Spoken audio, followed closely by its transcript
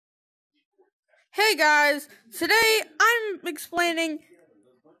Hey guys, today I'm explaining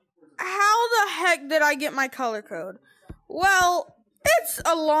how the heck did I get my color code. Well, it's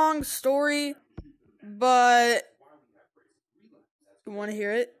a long story, but you want to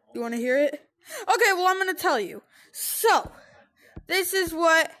hear it? Okay, well, I'm going to tell you. So, this is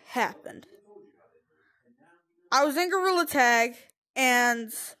what happened. I was in Gorilla Tag,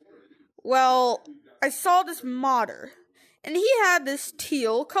 and, well, I saw this modder, and he had this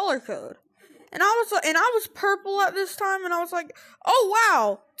teal color code. And I was purple at this time, and I was like, oh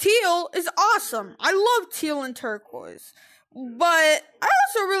wow, teal is awesome. I love teal and turquoise. But I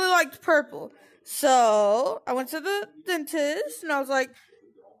also really liked purple. So I went to the dentist, and I was like,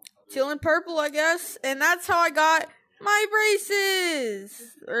 teal and purple, I guess. And that's how I got my braces.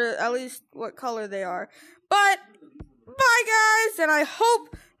 Or at least what color they are. But, bye guys, and I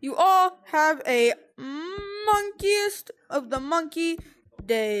hope you all have a monkiest of the monkey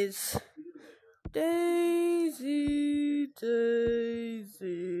days. Daisy Day.